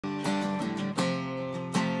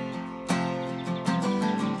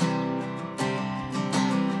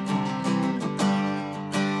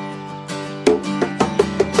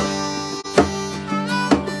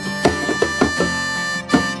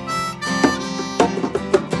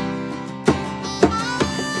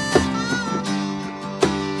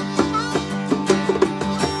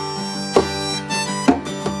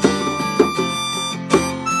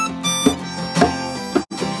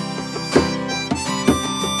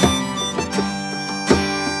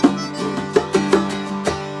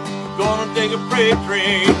take a freight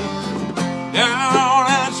train down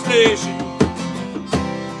at the station.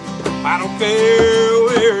 I don't care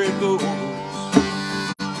where it goes.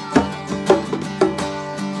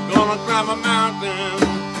 Gonna climb a mountain,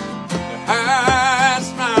 the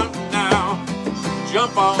highest mountain now.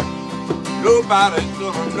 Jump off, nobody's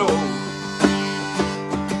gonna know.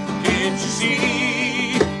 Can't you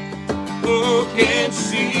see? Oh, can't you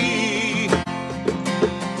see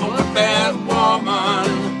what a bad woman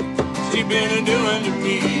she been doing to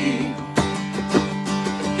me?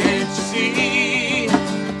 Can't you see?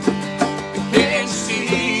 Can't you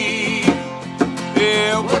see?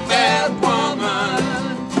 Yeah, what that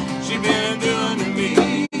woman she been doing to me?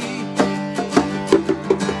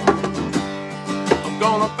 I'm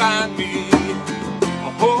gonna find me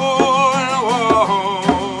a hole in a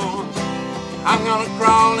wall. I'm gonna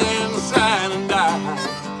crawl inside and die.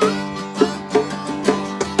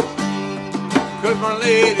 'Cause my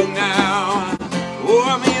lady now, oh,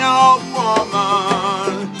 I mean old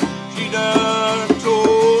woman, she done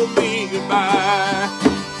told me goodbye.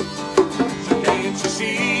 So can't you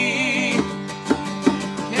see?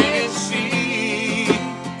 Can't you see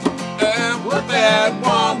what that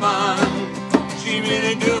woman she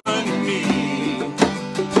been doing to me?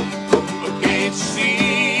 Oh, can't you see?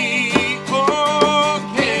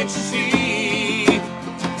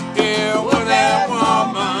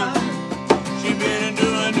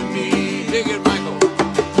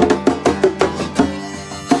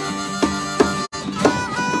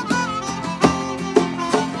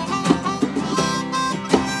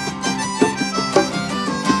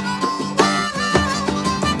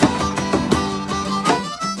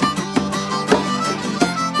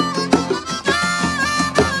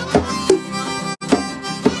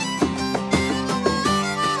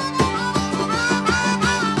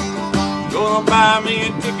 Gonna buy me a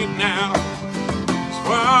ticket now, as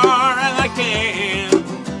far as I can.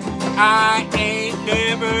 I ain't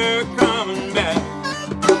never coming back.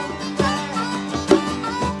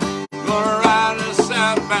 Gonna ride us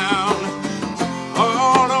southbound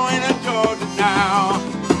all the way to Georgia now,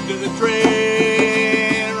 till the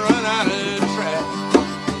train run out of track.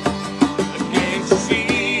 Can't you see?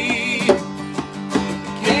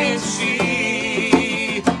 Can't you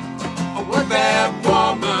see what that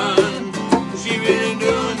woman she been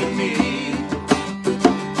doing to me?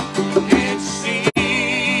 Can't you see,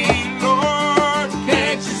 Lord,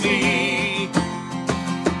 can't you see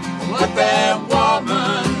what that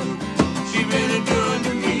woman she been doing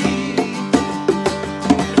to me?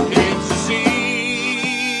 Can't you see,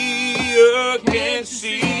 oh, can't you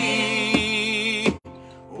see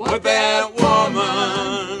what that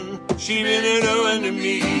woman she been doing to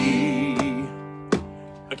me?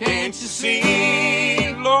 Can't you see,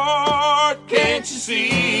 Lord, can't you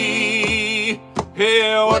see?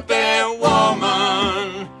 Yeah, what that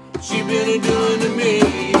woman she been doing to me?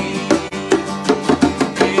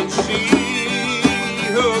 Can't you see?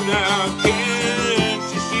 Oh, now can't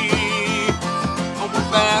you see what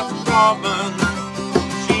that woman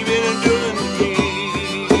she been doing to me?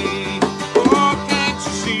 Oh, can't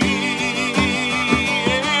you see?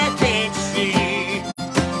 Yeah, can't you see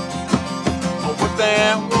what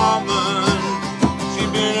that woman she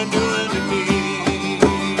been doing?